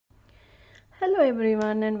Hello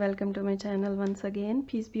everyone and welcome to my channel once again.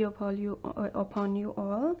 Peace be upon you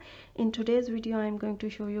all. In today's video I am going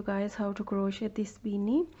to show you guys how to crochet this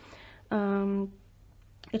beanie.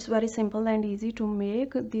 It's very simple and easy to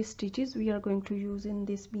make. These stitches we are going to use in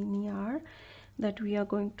this beanie are that we are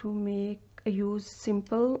going to use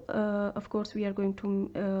simple, of course we are going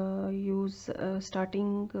to use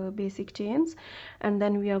starting basic chains, and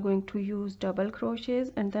then we are going to use double crochets,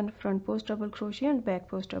 and then front post double crochet and back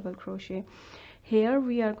post double crochet. Here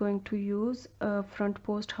we are going to use front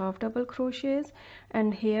post half double crochets,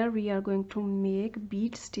 and here we are going to make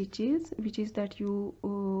bead stitches, which is that you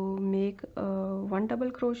make one double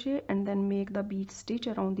crochet and then make the bead stitch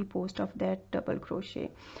around the post of that double crochet.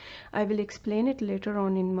 I will explain it later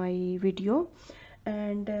on in my video.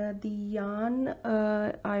 And the yarn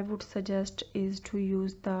I would suggest is to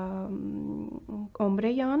use the ombre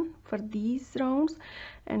yarn for these rounds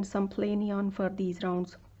and some plain yarn for these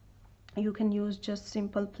rounds. You can use just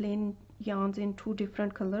simple plain yarns in two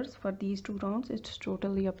different colors for these two rounds. It's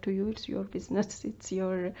totally up to you. It's your business. It's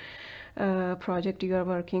your project you are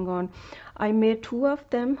working on. I made two of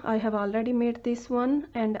them. I have already made this one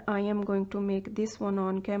and I am going to make this one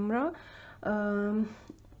on camera,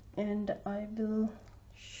 and I will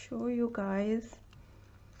show you guys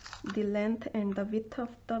the length and the width of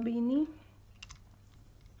the beanie.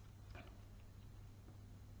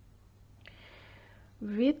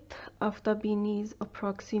 Width of the beanie is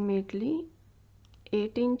approximately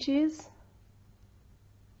 8 inches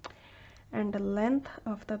and the length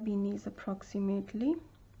of the beanie is approximately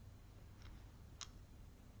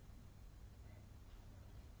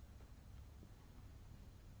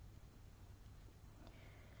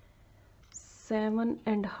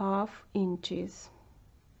 7.5 inches.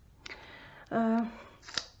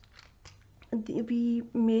 We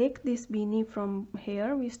make this beanie from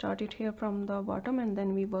here. We start it here from the bottom and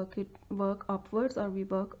then we work upwards, or we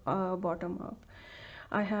work bottom up.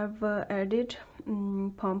 I have added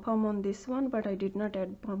pom-pom on this one, but I did not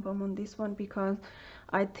add pom-pom on this one because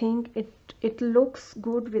I think it looks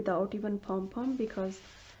good without even pom-pom, because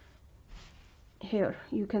here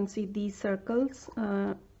you can see these circles.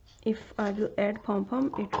 If I will add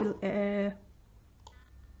pom-pom, it will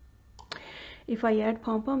if I add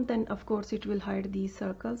pom-pom, then of course it will hide these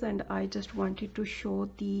circles, and I just wanted to show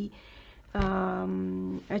the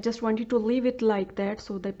I just wanted to leave it like that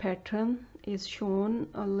so the pattern is shown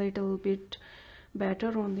a little bit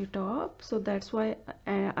better on the top. So that's why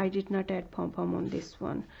I did not add pom-pom on this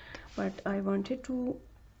one, but I wanted to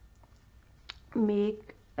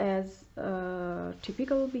make as a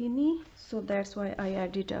typical beanie, so that's why I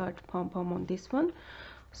added a pom-pom on this one,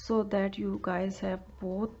 so that you guys have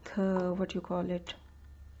both what you call it,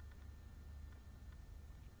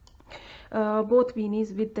 both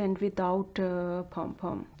beanies with and without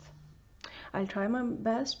pom-poms. I'll try my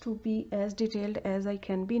best to be as detailed as I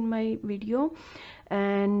can be in my video,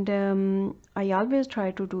 and I always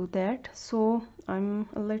try to do that. So I'm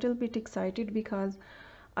a little bit excited because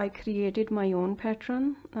I created my own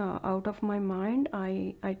pattern out of my mind.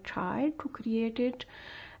 I tried to create it,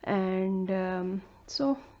 and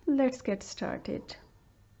so let's get started.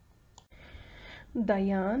 The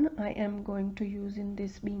yarn I am going to use in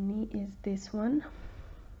this beanie is this one.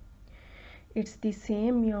 It's the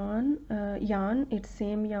same yarn, it's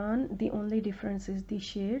same yarn. The only difference is the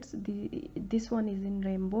shades. This one is in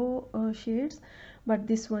rainbow shades, but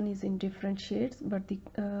this one is in different shades, but the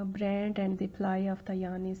brand and the ply of the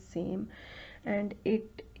yarn is same. And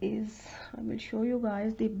it is, I will show you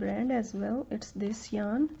guys the brand as well. It's this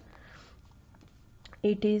yarn.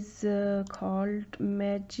 It is called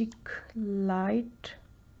Magic Light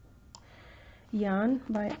yarn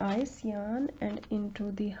by Ice Yarn, and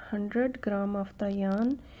into the 100 gram of the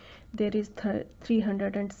yarn there is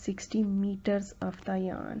 360 meters of the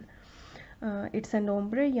yarn. It's an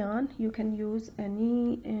ombre yarn. You can use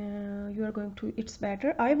any you are going to, it's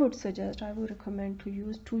better, I would recommend to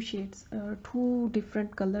use two shades, two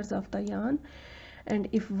different colors of the yarn, and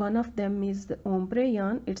if one of them is the ombre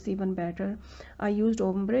yarn, it's even better. I used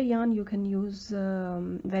ombre yarn. You can use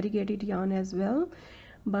variegated yarn as well,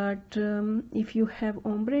 but if you have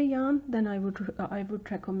ombre yarn, then I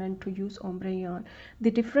would recommend to use ombre yarn.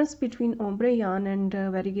 The difference between ombre yarn and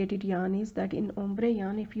variegated yarn is that in ombre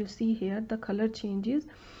yarn, if you see here, the color changes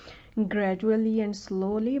gradually and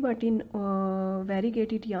slowly, but in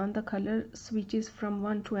variegated yarn the color switches from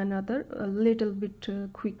one to another a little bit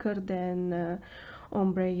quicker than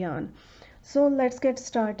ombre yarn. So let's get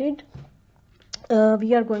started.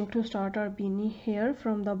 We are going to start our beanie here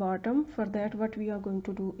from the bottom. For that, what we are going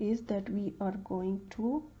to do is that we are going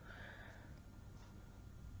to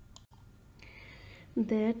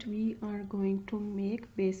that we are going to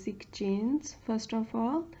make basic chains. First of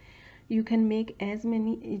all, you can make as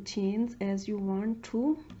many chains as you want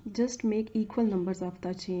to. Just make equal numbers of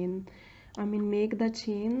the chain. I mean, make the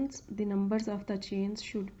chains, the numbers of the chains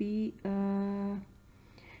should be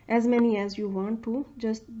as many as you want to,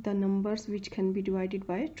 just the numbers which can be divided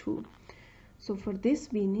by 2. So for this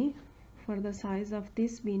beanie, for the size of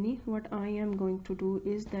this beanie, what I am going to do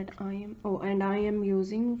is that I am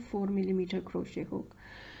using 4mm crochet hook.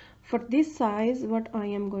 For this size, what I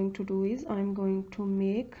am going to do is I'm going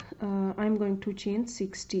to chain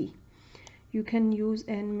 60. You can use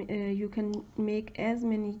and you can make as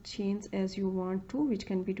many chains as you want to, which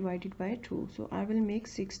can be divided by 2. So I will make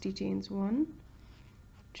 60 chains. 1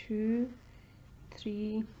 2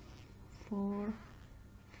 3 4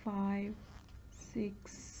 5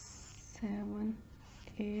 6 7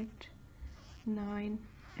 8 9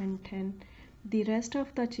 and 10. The rest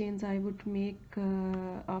of the chains I would make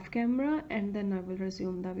off camera, and then I will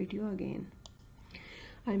resume the video again.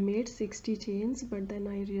 I made 60 chains, but then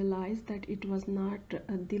I realized that it was not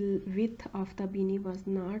the width of the beanie was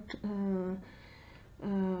not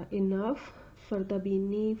enough for the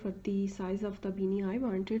beanie, for the size of the beanie I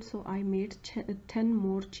wanted. So I made 10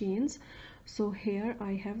 more chains. So here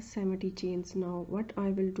I have 70 chains. Now what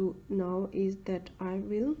I will do now is that I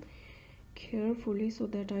will carefully, so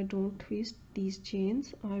that I don't twist these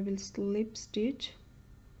chains, I will slip stitch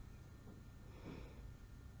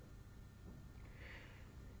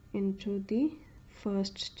into the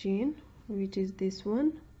first chain, which is this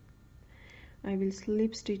one. I will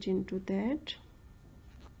slip stitch into that,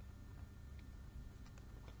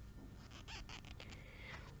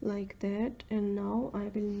 like that, and now I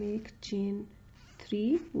will make chain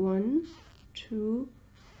 3, 1 2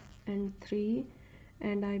 and 3,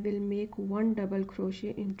 and I will make 1 double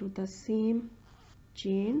crochet into the same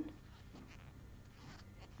chain.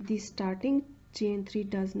 The starting chain 3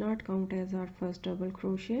 does not count as our first double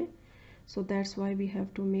crochet, so that's why we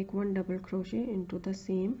have to make 1 double crochet into the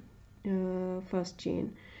same first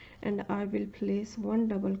chain, and I will place 1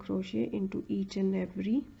 double crochet into each and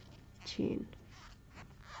every chain,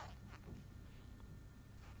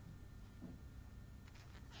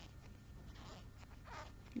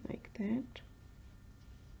 like that.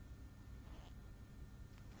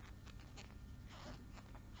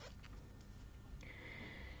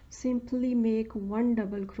 Simply make 1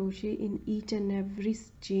 double crochet in each and every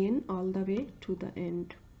chain all the way to the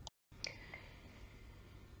end.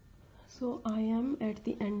 So I am at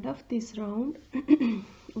the end of this round.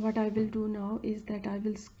 What I will do now is that I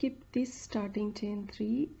will skip this starting chain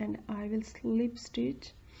 3 and I will slip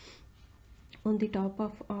stitch on the top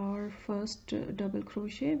of our first double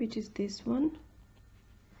crochet, which is this one,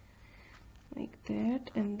 like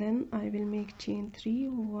that, and then I will make chain 3,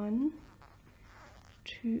 1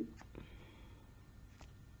 2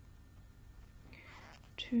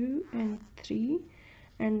 and 3,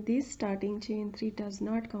 and this starting chain 3 does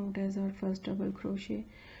not count as our first double crochet.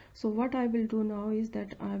 So what I will do now is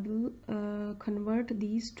that I will convert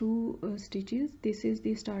these two stitches. This is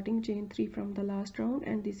the starting chain 3 from the last round,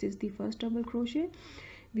 and this is the first double crochet.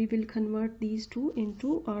 We will convert these two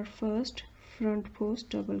into our first front post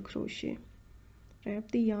double crochet. Wrap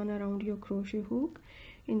the yarn around your crochet hook,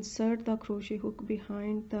 insert the crochet hook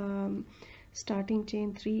behind the starting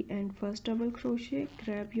chain 3 and first double crochet,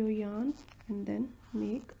 grab your yarn and then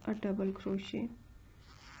make a double crochet.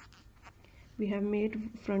 We have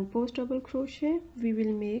made front post double crochet. We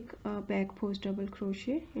will make a back post double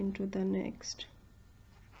crochet into the next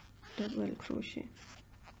double crochet,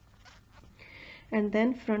 and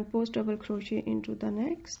then front post double crochet into the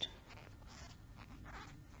next,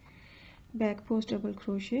 back post double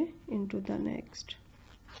crochet into the next.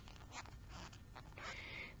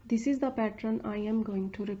 This is the pattern I am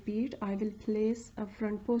going to repeat. I will place a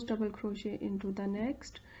front post double crochet into the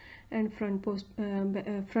next, and front post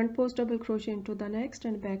double crochet into the next,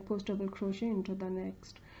 and back post double crochet into the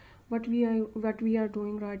next. What we are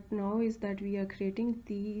doing right now is that we are creating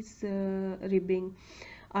these ribbing.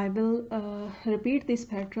 I will repeat this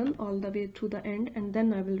pattern all the way to the end, and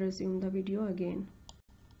then I will resume the video again.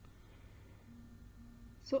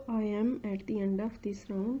 So I am at the end of this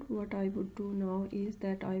round. What I would do now is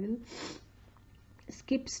that I will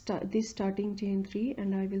skip this starting chain 3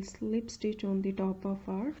 and I will slip stitch on the top of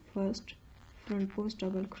our first front post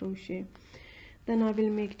double crochet. Then I will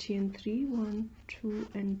make chain 3, 1 2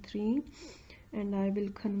 and 3, and I will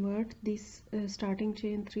convert this starting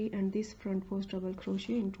chain 3 and this front post double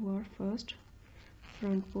crochet into our first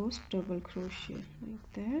front post double crochet,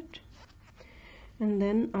 like that. And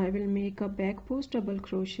then I will make a back post double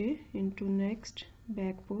crochet into next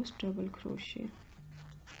back post double crochet.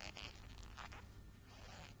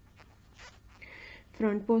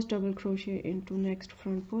 front post double crochet into next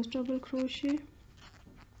front post double crochet,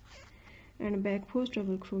 and back post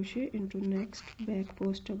double crochet into next back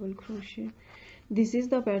post double crochet. This is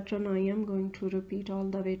the pattern I am going to repeat all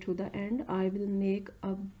the way to the end. I will make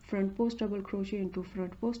a front post double crochet into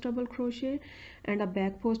front post double crochet and a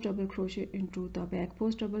back post double crochet into the back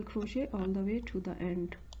post double crochet all the way to the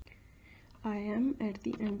end. I am at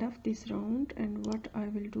the end of this round, and what I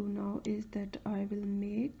will do now is that I will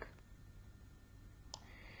make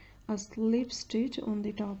a slip stitch on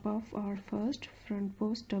the top of our first front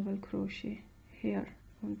post double crochet here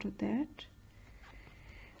onto that.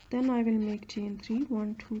 Then I will make chain 3,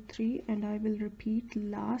 1 2 3, and I will repeat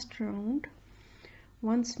last round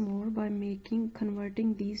once more by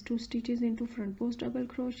converting these two stitches into front post double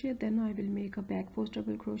crochet. Then I will make a back post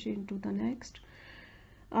double crochet into the next.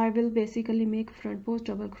 I will basically make front post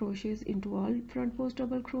double crochets into all front post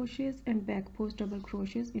double crochets and back post double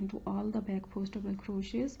crochets into all the back post double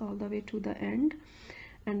crochets all the way to the end,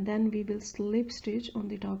 and then we will slip stitch on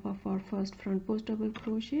the top of our first front post double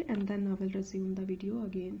crochet, and then I will resume the video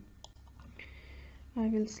again. I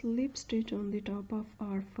will slip stitch on the top of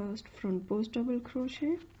our first front post double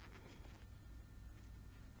crochet,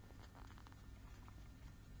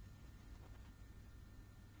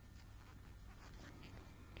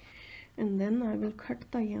 and then I will cut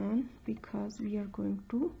the yarn because we are going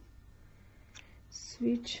to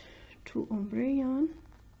switch to ombre yarn.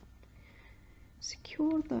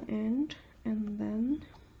 Secure the end, and then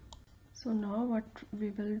so now what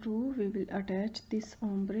we will do, we will attach this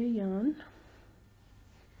ombre yarn,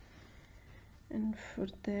 and for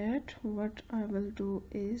that what I will do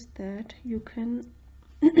is that you can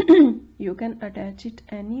you can attach it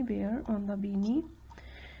anywhere on the beanie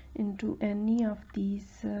into any of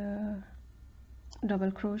these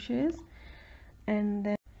double crochets, and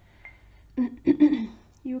then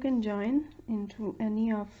you can join into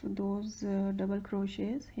any of those double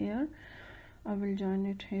crochets. Here I will join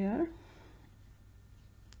it here,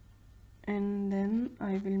 and then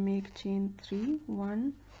I will make chain 3,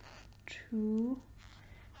 1 2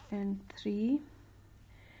 and 3,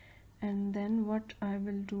 and then what I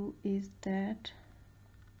will do is that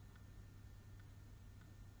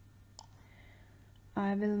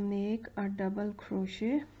I will make a double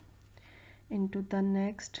crochet into the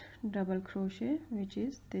next double crochet, which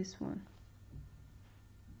is this one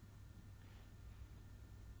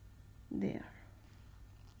there.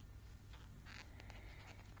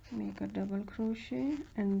 Make a double crochet,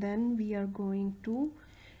 and then we are going to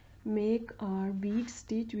make our bead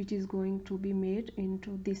stitch, which is going to be made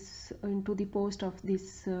into the post of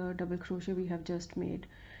this double crochet we have just made.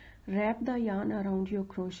 Wrap the yarn around your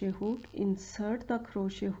crochet hook, insert the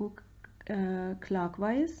crochet hook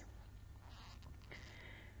clockwise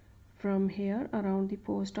from here around the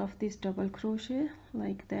post of this double crochet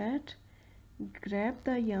like that. Grab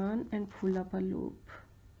the yarn and pull up a loop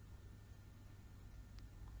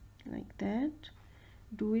like that.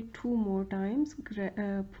 Do it 2 more times.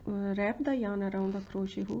 Wrap the yarn around the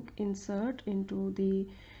crochet hook, insert into the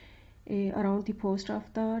around the post of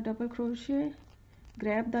the double crochet,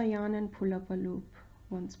 grab the yarn and pull up a loop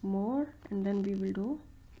once more, and then we will do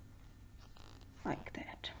like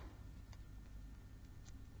that.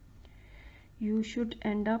 You should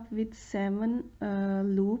end up with 7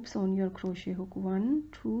 loops on your crochet hook. 1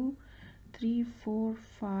 2 3 4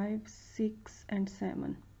 5 6 and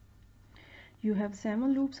 7. You have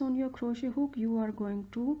 7 loops on your crochet hook. You are going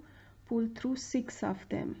to pull through 6 of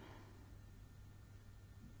them.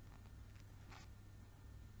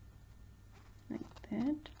 Like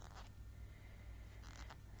that.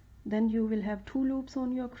 Then you will have 2 loops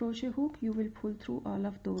on your crochet hook. You will pull through all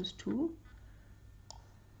of those 2.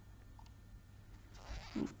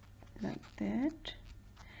 Like that.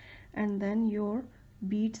 And then your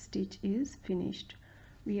bead stitch is finished.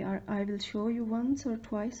 I will show you once or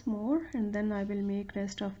twice more, and then I will make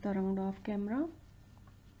rest of the round off camera.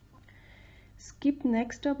 Skip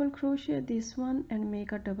next double crochet, this one, and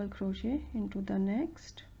make a double crochet into the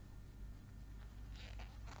next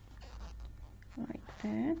like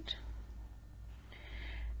that,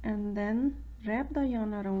 and then wrap the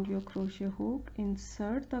yarn around your crochet hook,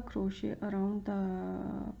 insert the crochet around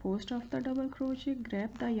the post of the double crochet,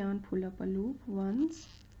 grab the yarn, pull up a loop once,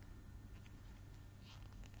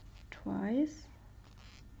 twice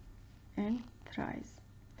and thrice,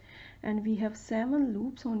 and we have 7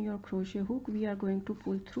 loops on your crochet hook. We are going to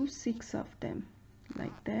pull through 6 of them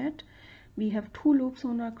like that. We have 2 loops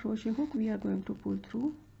on our crochet hook. We are going to pull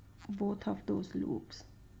through both of those loops,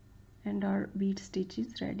 and our bead stitch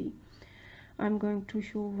is ready. I'm going to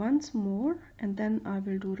show once more, and then I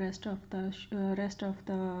will do rest of the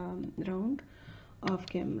round off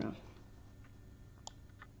camera.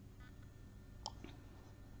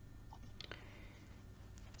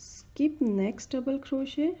 Skip next double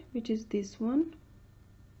crochet, which is this one,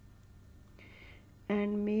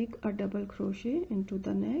 and make a double crochet into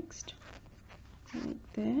the next,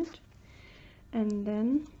 like that, and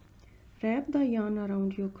then wrap the yarn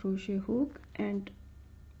around your crochet hook and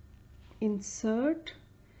insert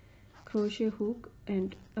crochet hook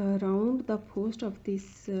and around the post of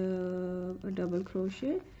this double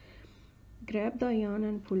crochet. Grab the yarn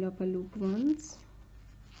and pull up a loop once,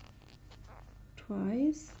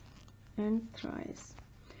 twice, and thrice.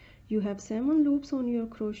 You have 7 loops on your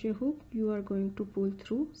crochet hook. You are going to pull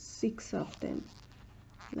through 6 of them,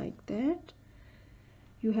 like that.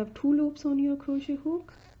 You have 2 loops on your crochet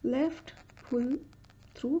hook left, pull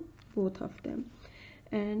through both of them,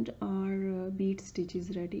 and our bead stitch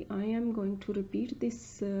is ready. I am going to repeat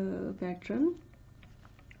this pattern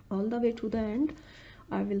all the way to the end.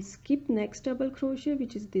 I will skip next double crochet,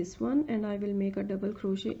 which is this one, and I will make a double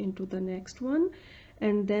crochet into the next one,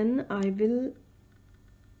 and then I will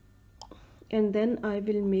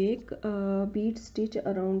make a bead stitch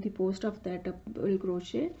around the post of that double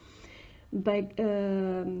crochet by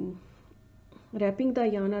wrapping the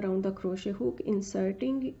yarn around the crochet hook,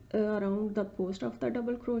 inserting around the post of the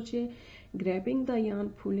double crochet, grabbing the yarn,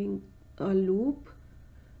 pulling a loop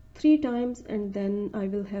 3 times, and then I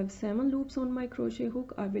will have 7 loops on my crochet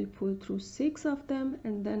hook. I will pull through 6 of them,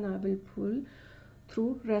 and then I will pull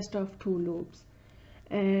through rest of 2 loops.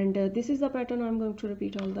 And this is the pattern I'm going to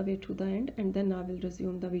repeat all the way to the end, and then I will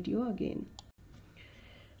resume the video again.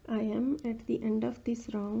 I am at the end of this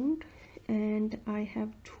round and I have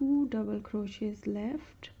 2 double crochets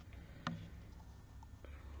left.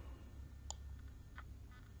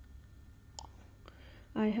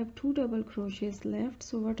 I have 2 double crochets left,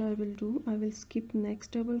 so what I will do, I will skip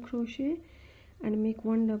next double crochet and make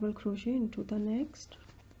 1 double crochet into the next,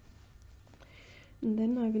 and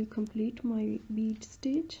then I will complete my bead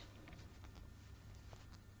stitch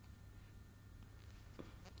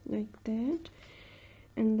like that,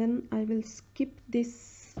 and then I will skip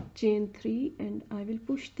this chain 3 and I will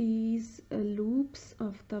push these loops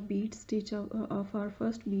of the bead stitch of our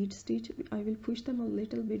first bead stitch. I will push them a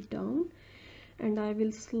little bit down, and I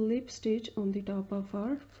will slip stitch on the top of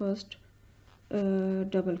our first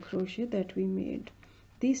double crochet that we made.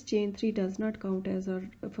 This chain 3 does not count as our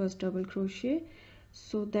first double crochet,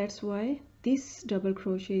 so that's why this double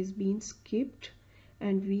crochet is being skipped,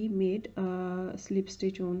 and we made a slip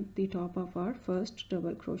stitch on the top of our first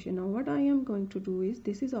double crochet. Now what I am going to do is,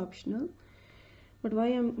 this is optional, but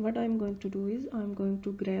what I'm going to do is, I'm going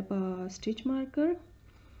to grab a stitch marker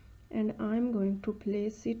and I'm going to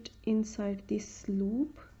place it inside this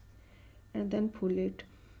loop and then pull it.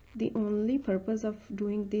 The only purpose of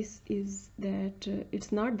doing this is that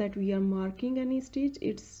it's not that we are marking any stitch,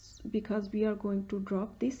 it's because we are going to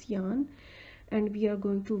drop this yarn and we are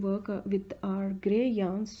going to work with our gray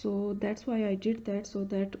yarn. So that's why I did that, so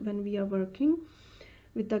that when we are working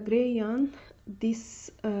with the gray yarn,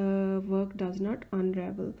 this work does not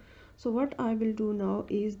unravel. So what I will do now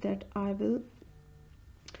is that I will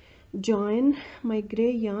join my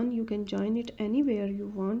gray yarn. You can join it anywhere you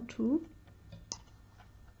want to.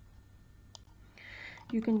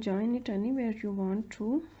 You can join it anywhere you want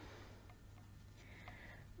to.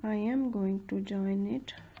 I am going to join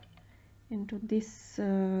it into this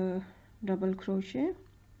double crochet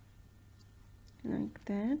like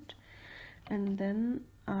that, and then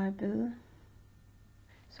I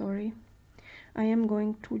am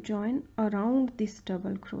going to join around this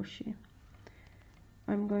double crochet.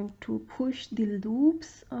 I'm going to push the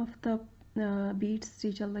loops of the bead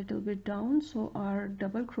stitch a little bit down, so our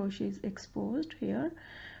double crochet is exposed here.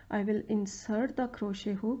 I will insert the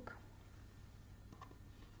crochet hook,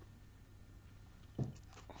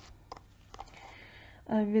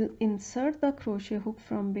 I will insert the crochet hook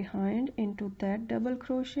from behind into that double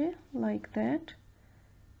crochet like that,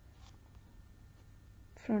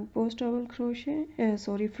 front post double crochet,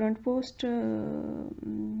 front post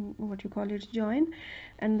what you call it, join,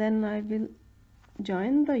 and then I will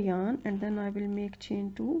join the yarn, and then I will make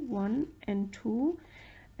chain 2, 1 and 2,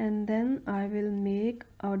 and then I will make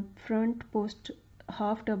a front post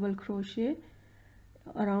half double crochet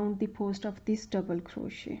around the post of this double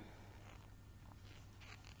crochet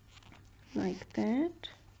like that,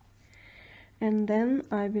 and then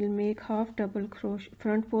I will make half double crochet,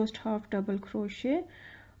 front post half double crochet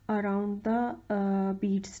around the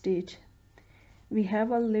bead stitch. We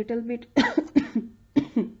have a little bit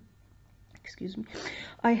excuse me,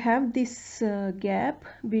 I have this gap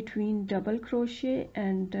between double crochet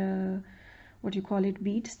and what you call it,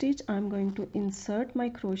 bead stitch, I'm going to insert my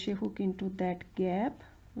crochet hook into that gap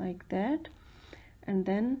like that, and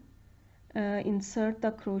then insert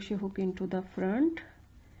the crochet hook into the front.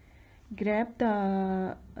 Grab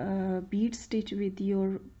the bead stitch with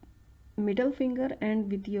your middle finger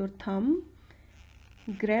and with your thumb.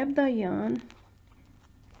 Grab the yarn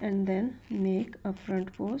and then make a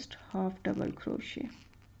front post half double crochet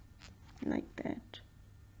like that.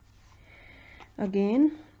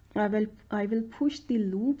 Again, I will push the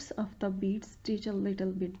loops of the bead stitch a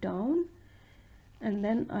little bit down, and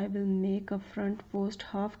then I will make a front post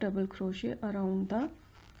half double crochet around the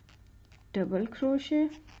double crochet,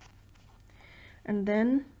 and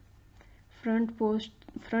then front post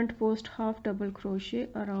half double crochet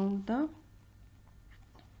around the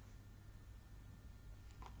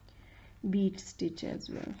bead stitch as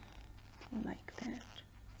well, like that.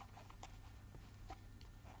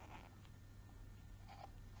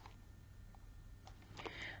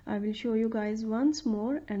 I will show you guys once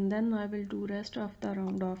more, and then I will do rest of the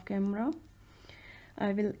round off camera.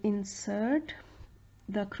 I will insert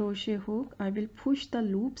the crochet hook. I will push the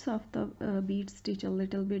loops of the bead stitch a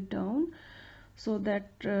little bit down so that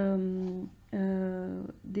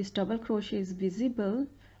this double crochet is visible,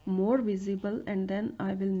 more visible, and then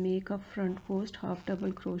I will make a front post half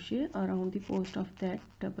double crochet around the post of that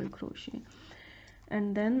double crochet,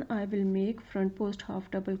 and then I will make front post half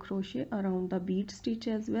double crochet around the bead stitch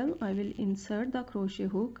as well. I will insert the crochet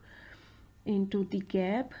hook into the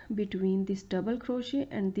gap between this double crochet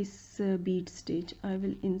and this bead stitch. I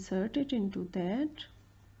will insert it into that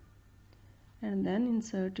and then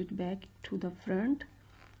insert it back to the front.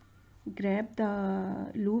 Grab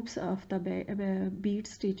the loops of the bead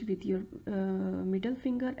stitch with your middle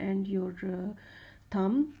finger and your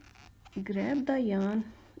thumb. Grab the yarn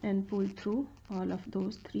and pull through all of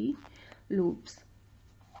those 3 loops,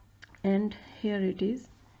 and here it is,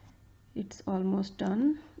 it's almost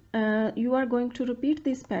done. You are going to repeat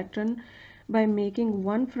this pattern by making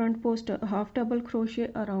one front post half double crochet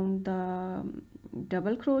around the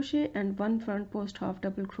double crochet and one front post half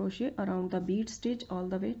double crochet around the bead stitch all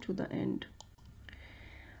the way to the end.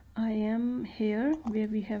 I am here where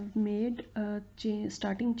we have made a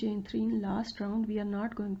starting chain 3 in last round. We are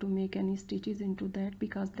not going to make any stitches into that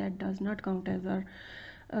because that does not count as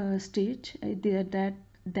our stitch.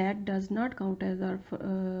 That does not count as our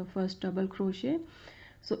first double crochet.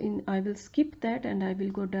 So I will skip that and I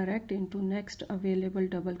will go direct into next available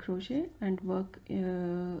double crochet and work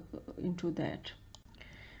into that.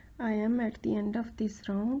 I am at the end of this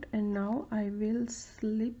round, and now I will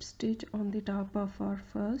slip stitch on the top of our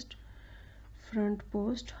first front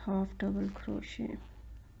post half double crochet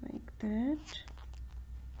like that,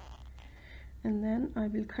 and then I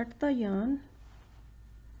will cut the yarn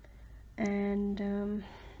and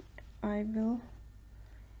I will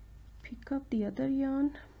pick up the other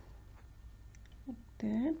yarn like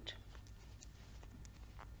that,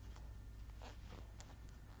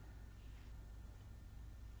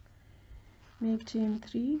 make chain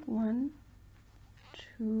 3, 1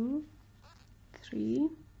 2 3,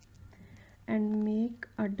 and make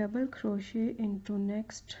a double crochet into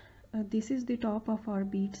next this is the top of our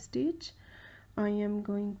bead stitch. I am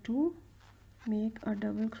going to make a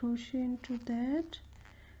double crochet into that,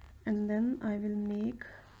 and then I will make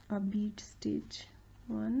a bead stitch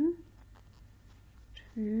 1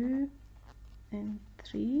 2 and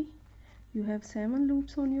 3. You have 7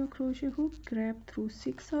 loops on your crochet hook. Grab through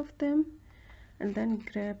 6 of them and then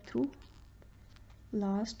grab through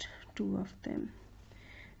last 2 of them,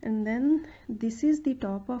 and then this is the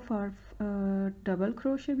top of our double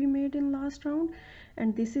crochet we made in last round,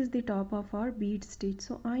 and this is the top of our bead stitch.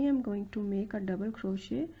 So I am going to make a double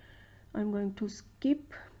crochet. I'm going to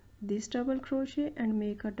skip this double crochet and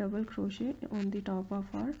make a double crochet on the top of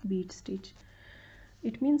our bead stitch.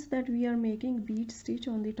 It means that we are making bead stitch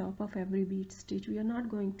on the top of every bead stitch. We are not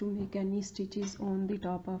going to make any stitches on the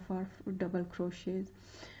top of our double crochets.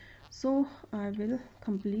 So I will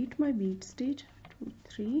complete my bead stitch 2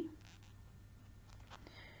 3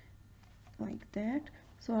 like that.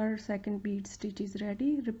 So our second bead stitch is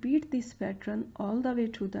ready. Repeat this pattern all the way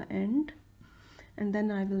to the end, and then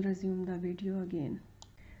I will resume the video again.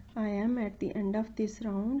 I am at the end of this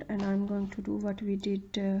round, and I'm going to do what we did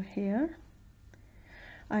here.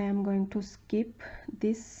 I am going to skip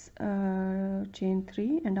this chain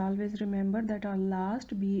 3, and always remember that our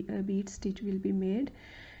last bead stitch will be made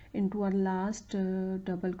into our last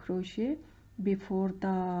double crochet before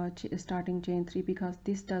the starting chain 3, because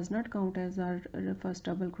this does not count as our first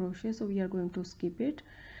double crochet, so we are going to skip it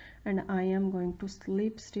and I am going to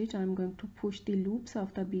slip stitch. I'm going to push the loops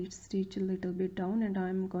of the bead stitch a little bit down, and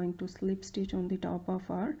I'm going to slip stitch on the top of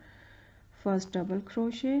our first double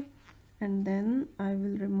crochet, and then I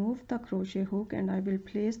will remove the crochet hook and I will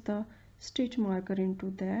place the stitch marker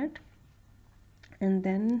into that, and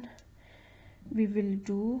then we will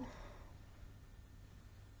do,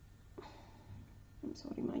 I'm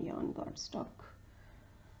sorry, my yarn got stuck,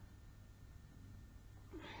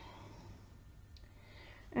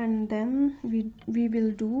 and then we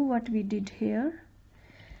will do what we did here,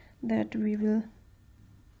 that we will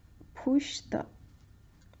push the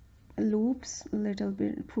loops little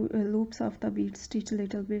bit, loops of the bead stitch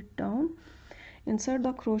little bit down, insert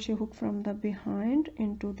the crochet hook from the behind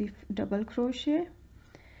into the double crochet,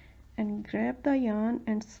 and grab the yarn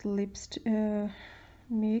and slip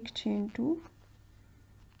make chain 2,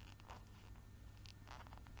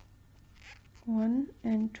 1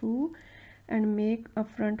 and 2, and make a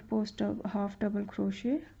front post of half double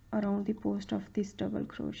crochet around the post of this double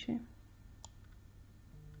crochet.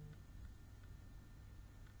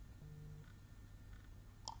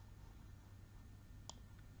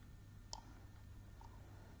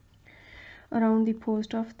 Around the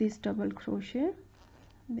post of this double crochet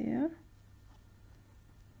there,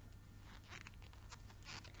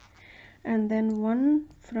 and then one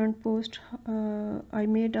front post, I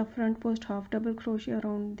made a front post half double crochet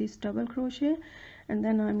around this double crochet, and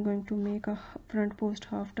then I'm going to make a front post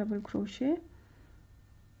half double crochet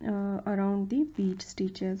around the bead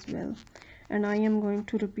stitch as well, and I am going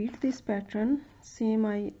to repeat this pattern same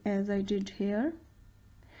as I did here,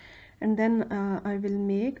 and then I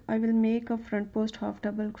will make a front post half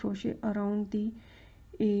double crochet around the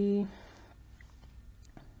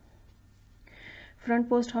front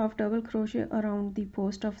post half double crochet around the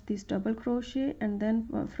post of this double crochet, and then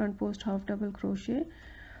front post half double crochet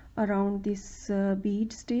around this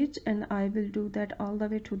bead stitch, and I will do that all the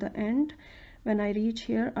way to the end. When I reach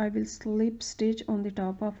here, I will slip stitch on the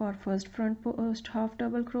top of our first front post half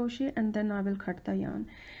double crochet, and then I will cut the yarn,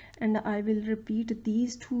 and I will repeat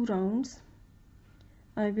these 2 rounds.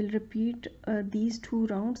 I will repeat these 2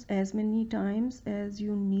 rounds as many times as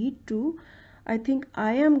you need to. I think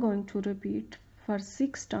I am going to repeat for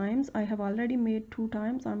 6 times. I have already made 2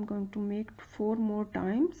 times. I'm going to make 4 more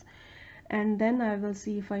times, and then I will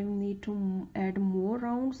see if I need to add more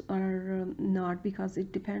rounds or not, because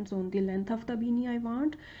it depends on the length of the beanie I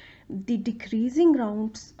want. The decreasing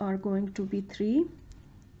rounds are going to be 3.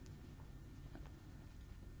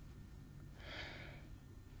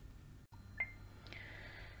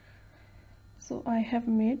 So I have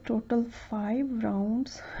made total 5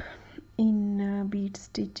 rounds in bead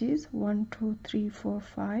stitches, 1 2 3 4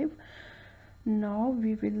 5. Now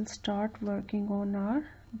we will start working on our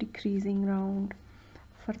decreasing round.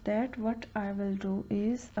 For that, what I will do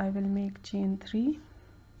is I will make chain 3,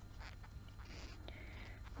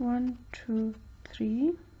 1 2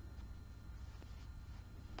 3,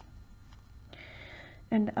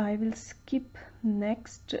 and I will skip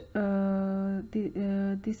next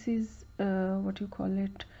this is what you call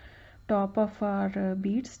it, top of our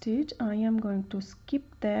bead stitch. I am going to skip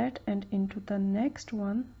that, and into the next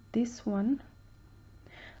one, this one,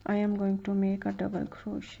 I am going to make a double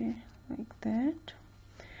crochet like that,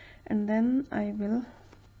 and then I will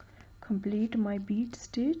complete my bead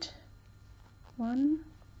stitch, 1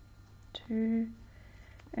 2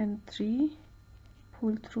 and 3,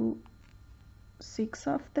 pull through 6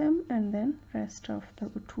 of them, and then rest of the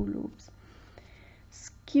 2 loops.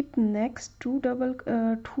 Skip next 2 double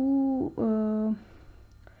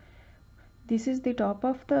this is the top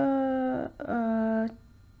of the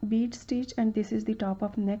bead stitch, and this is the top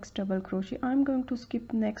of next double crochet. I'm going to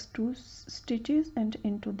skip next 2 stitches, and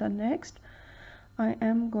into the next I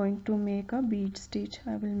am going to make a bead stitch.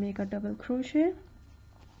 I will make a double crochet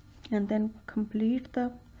and then complete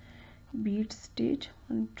the bead stitch,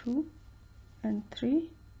 1 2 and 3,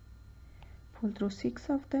 pull through 6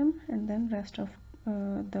 of them, and then rest of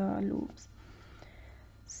the loops.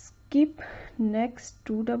 Skip next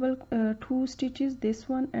 2 stitches, this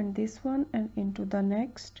one and this one, and into the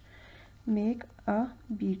next make a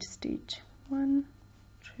bead stitch, 1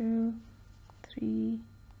 2 3,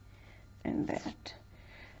 and that.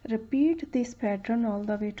 Repeat this pattern all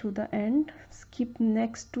the way to the end. Skip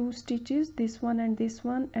next 2 stitches, this one and this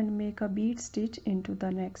one, and make a bead stitch into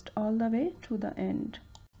the next all the way to the end.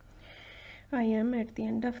 I am at the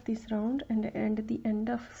end of this round, and at the end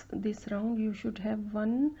of this round you should have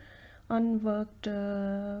one unworked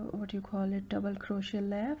what you call it, double crochet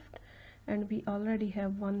left, and we already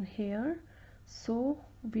have one here, so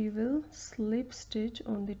we will slip stitch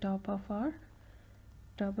on the top of our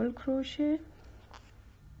double crochet,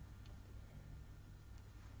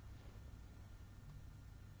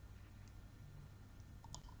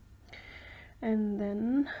 And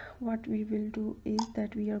then what we will do is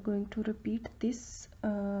that we are going to repeat this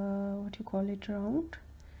what you call it, round.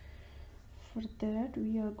 For that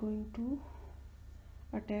we are going to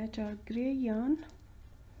attach our gray yarn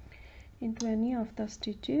into any of the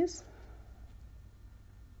stitches,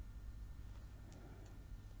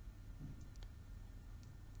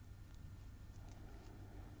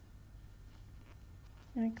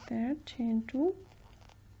 like that. Chain 2,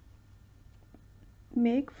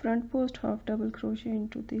 make front post half double crochet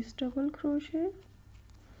into this double crochet,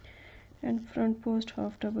 and front post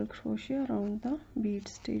half double crochet around the bead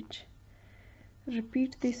stitch.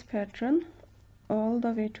 Repeat this pattern all the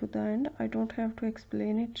way to the end. I don't have to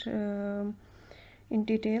explain it in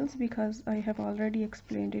details because I have already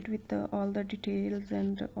explained it with all the details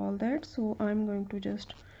and all that, so I'm going to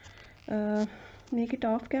just make it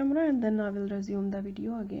off camera and then I will resume the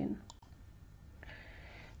video again.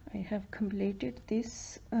 I have completed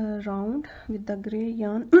this round with the gray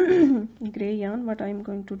yarn. Gray yarn. What I'm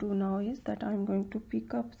going to do now is that I'm going to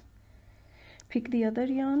pick the other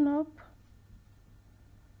yarn up,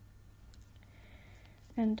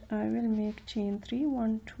 and I will make chain 3,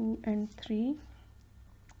 1, 2 and 3,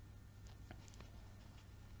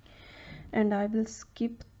 and I will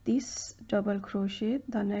skip this double crochet,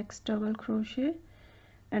 the next double crochet,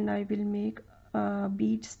 and I will make a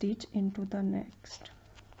bead stitch into the next,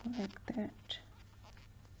 like that.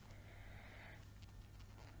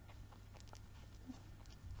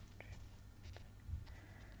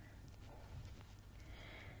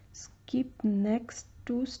 Skip next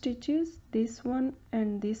 2 stitches, this one,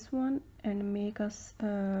 and make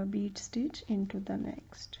a bead stitch into the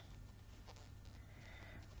next.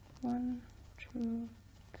 1, 2,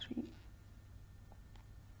 3,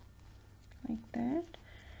 like that.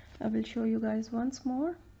 I will show you guys once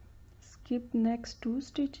more. Skip next 2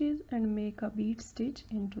 stitches and make a bead stitch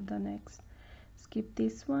into the next. Skip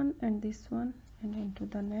this one and into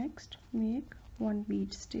the next. Make 1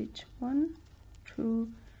 bead stitch. 1,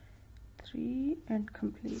 2, 3 and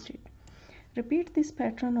complete it. Repeat this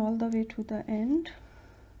pattern all the way to the end.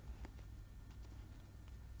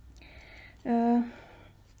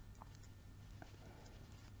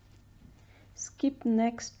 Skip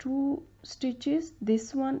next 2 stitches,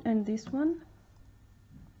 this one and this one.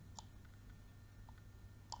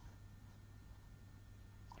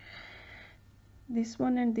 This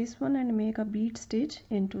one and this one, and make a bead stitch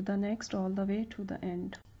into the next all the way to the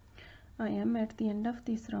end. I am at the end of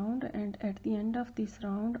this round, and at the end of this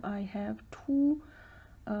round I have 2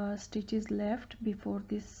 stitches left before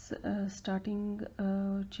this starting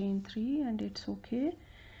chain 3, and it's okay.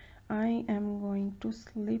 I am going to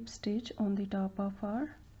slip stitch on the top of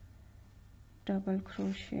our double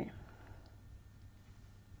crochet,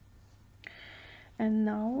 and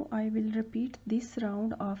now I will repeat this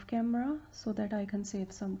round off camera so that I can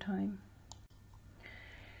save some time.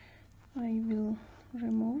 I will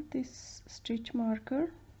remove this stitch marker,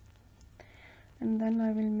 and then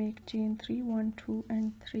I will make chain 3, 1, 2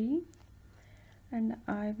 and 3, and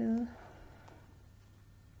I will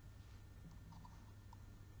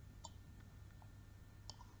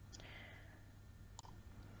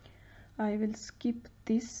skip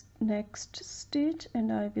this next stitch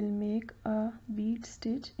and I will make a bead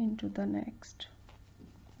stitch into the next,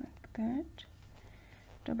 like that.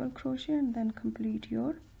 Double crochet and then complete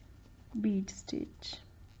your bead stitch,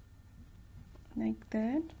 like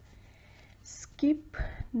that. Skip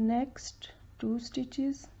next 2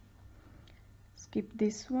 stitches, skip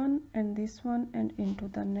this one and into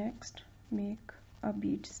the next. Make a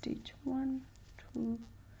bead stitch. 1, 2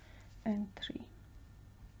 and 3.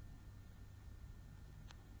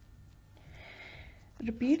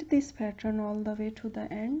 Repeat this pattern all the way to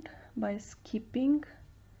the end by skipping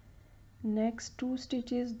next 2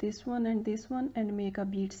 stitches, this one, and make a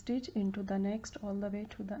bead stitch into the next all the way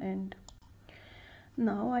to the end.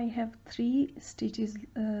 Now I have 3 stitches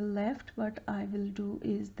left. What I will do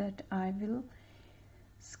is that I will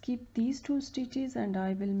skip these 2 stitches and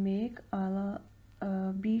I will make a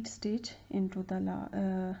bead stitch into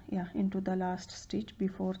the last stitch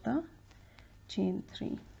before the chain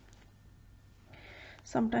 3.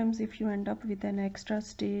 Sometimes if you end up with an extra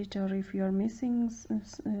stitch, or if you are missing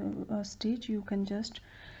a stitch, you can just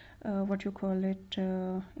what you call it,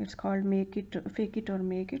 it's called fake it or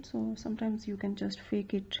make it. So sometimes you can just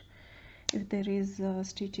fake it if there is a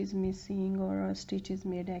stitch is missing or a stitch is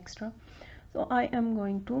made extra. So I am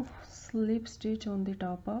going to slip stitch on the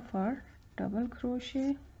top of our double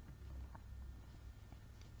crochet,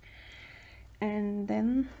 and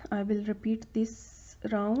then I will repeat this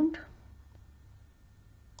round.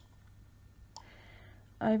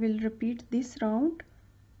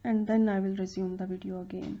 and then I will resume the video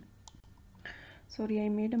again. Sorry, I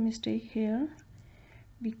made a mistake here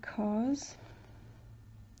because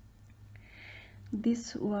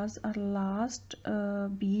this was our last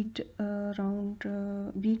bead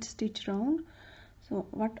bead stitch round. So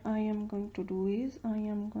what I am going to do is I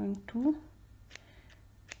am going to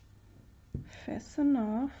fasten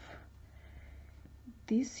off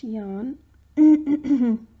this yarn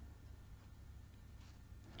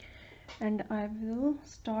and I will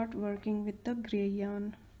start working with the gray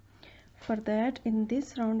yarn. For that, in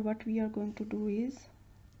this round what we are going to do is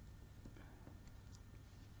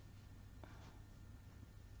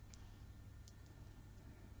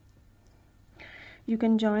you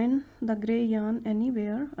can join the gray yarn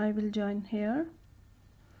anywhere. I will join here,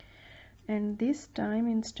 and this time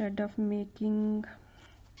instead of making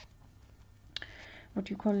what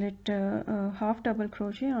you call it half double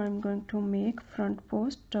crochet, I'm going to make front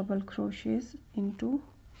post double crochets into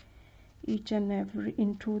each and every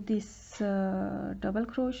into this double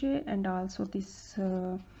crochet and also this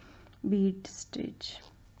bead stitch.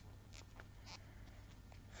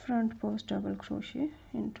 Front post double crochet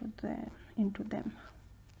into them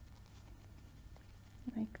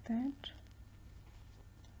like that.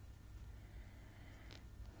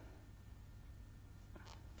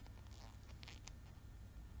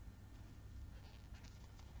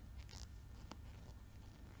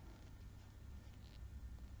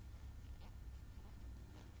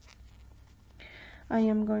 I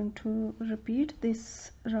am going to repeat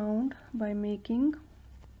this round by making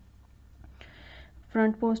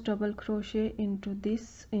front post double crochet into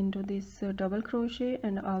this double crochet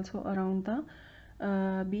and also around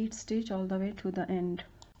the bead stitch all the way to the end.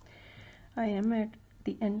 I am at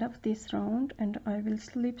the end of this round and I will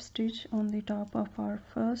slip stitch on the top of our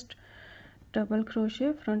first double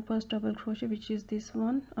crochet, front post double crochet, which is this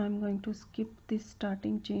one. I'm going to skip this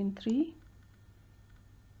starting chain 3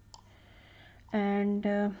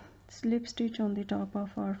 and slip stitch on the top of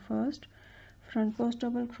our first front post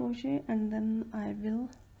double crochet, and then I will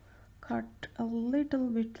cut a little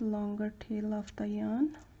bit longer tail of the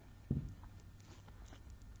yarn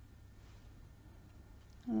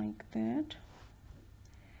like that,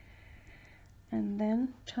 and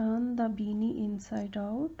then turn the beanie inside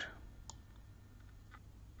out.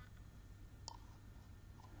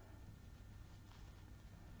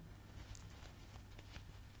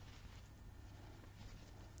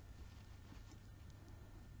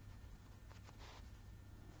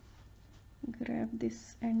 Grab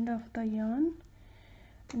this end of the yarn,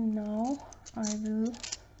 and now I will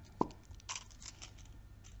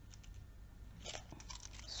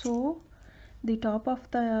sew the top of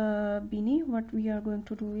the beanie. What we are going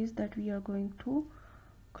to do is that we are going to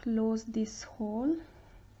close this hole,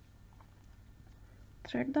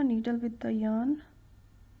 thread the needle with the yarn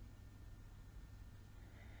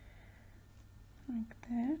like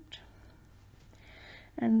that,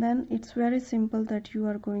 and then it's very simple that you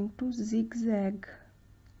are going to zigzag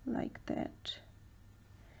like that.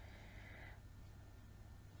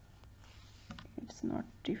 It's not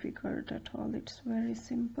difficult at all, it's very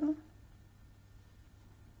simple.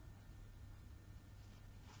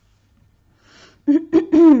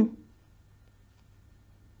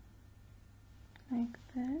 Like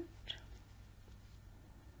that.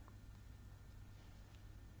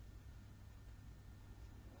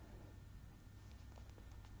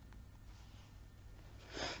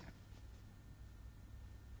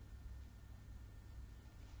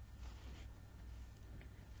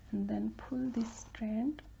 And then pull this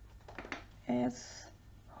strand as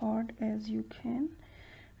hard as you can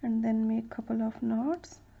and then make couple of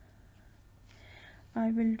knots.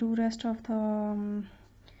 I will do rest of the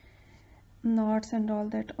knots and all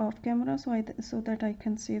that off camera so that I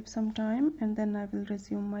can save some time, and then I will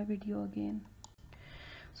resume my video again.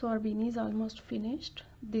 So our beanie is almost finished.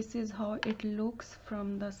 This is how it looks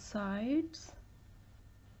from the sides,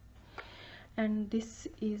 and this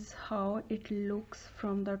is how it looks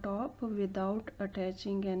from the top without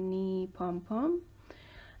attaching any pom-pom.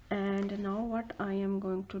 And now what I am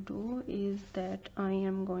going to do is that I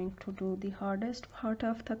am going to do the hardest part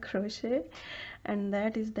of the crochet, and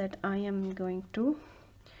that is that I am going to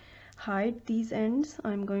hide these ends.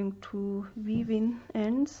 I'm going to weave in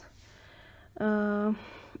ends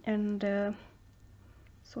and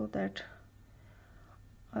so that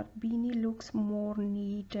our beanie looks more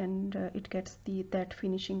neat and it gets that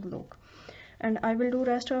finishing look. And I will do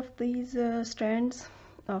rest of these strands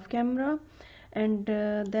off camera, and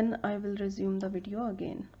then I will resume the video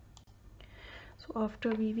again. So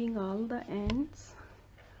after weaving all the ends,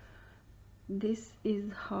 this is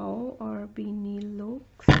how our beanie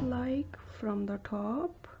looks like from the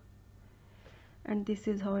top. and this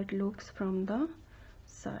is how it looks from the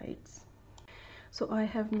sides. So I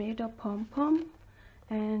have made a pom-pom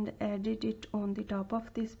and added it on the top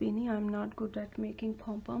of this beanie. I'm not good at making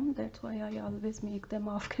pom-pom, that's why I always make them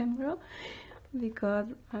off camera, because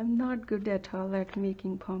I'm not good at all at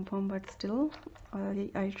making pom-pom, but still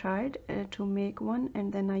I tried to make one,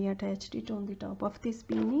 and then I attached it on the top of this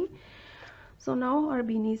beanie. So now our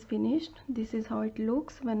beanie is finished. This is how it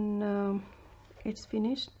looks when it's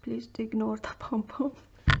finished. Please ignore the pom-pom.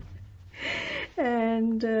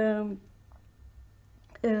 And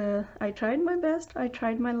I tried my best, I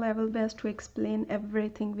tried my level best to explain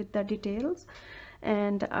everything with the details,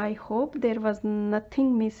 and I hope there was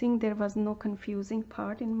nothing missing, there was no confusing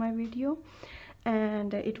part in my video,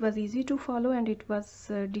 and it was easy to follow, and it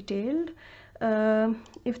was detailed.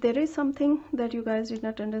 If there is something that you guys did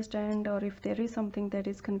not understand, or if there is something that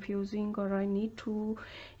is confusing, or I need to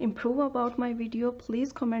improve about my video,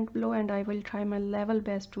 please comment below and I will try my level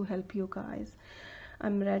best to help you guys.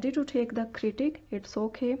 I'm ready to take the critic, it's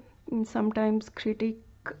okay. Sometimes critic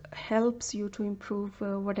helps you to improve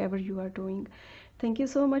whatever you are doing. Thank you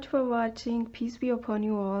so much for watching. Peace be upon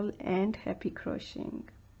you all, and happy crocheting.